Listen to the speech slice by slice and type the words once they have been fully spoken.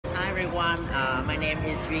everyone, my name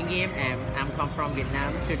is Ring Yim and I'm come from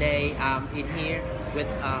Vietnam. Today I'm in here with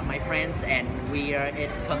my friends and we are at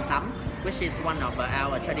Cơm Tấm, which is one of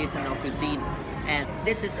our traditional cuisine. And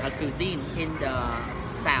this is a cuisine in the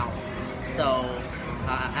south. So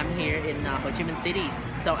I'm here in Ho Chi Minh City.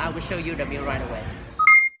 So I will show you the meal right away.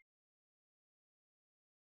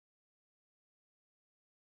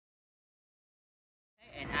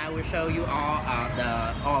 And I will show you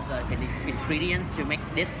all of the ingredients to make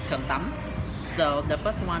this cơm tấm. So the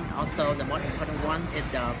first one, also the most important one, is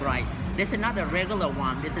the rice. This is not a regular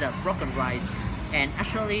one. This is a broken rice, and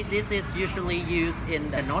actually this is usually used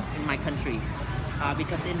in the north in my country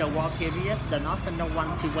because in the war periods the northern don't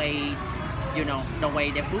want to weigh, don't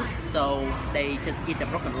weigh their food, so they just eat the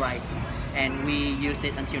broken rice, and we use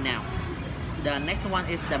it until now. The next one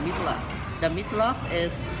is the meatloaf. The meatloaf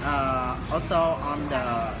is also on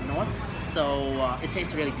the north, so it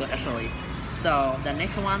tastes really good actually. So the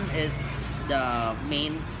next one is the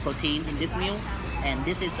main protein in this meal, and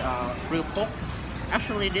this is real pork.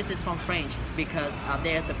 Actually, this is from French because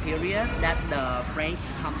there's a period that the French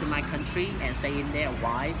come to my country and stay in there a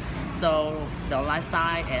while. So the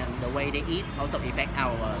lifestyle and the way they eat also affect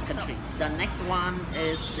our country. The next one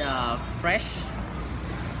is the fresh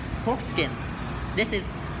pork skin. This is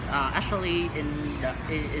actually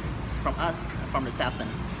is from us, from the southern.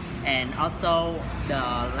 And also the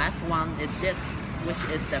last one is this, which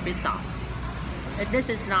is the fish sauce. This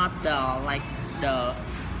is not like the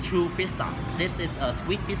true fish sauce. This is a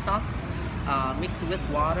sweet fish sauce mixed with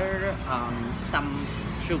water, some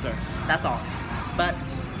sugar. That's all. But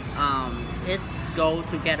it go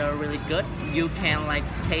together really good. You can like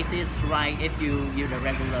taste it right if you use the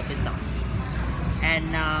regular fish sauce.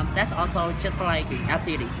 And that's also just like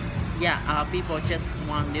LCD. Yeah, people just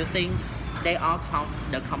want new things. They all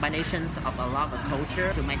the combinations of a lot of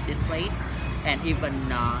culture to make this plate. And even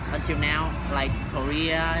until now, like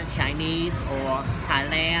Korea, Chinese, or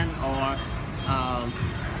Thailand, or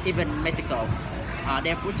even Mexico,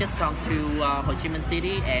 their food just come to Ho Chi Minh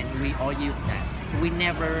City, and we all use that. We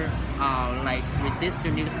never like resist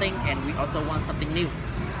the new thing, and we also want something new.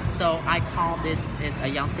 So I call this is a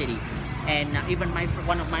young city. And even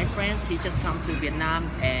one of my friends, he just come to Vietnam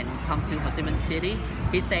and come to Ho Chi Minh City.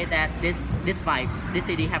 He said that this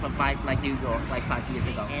city have a vibe like New York, like 5 years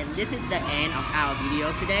ago. And this is the end of our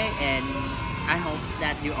video today, and I hope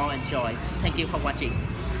that you all enjoy. Thank you for watching.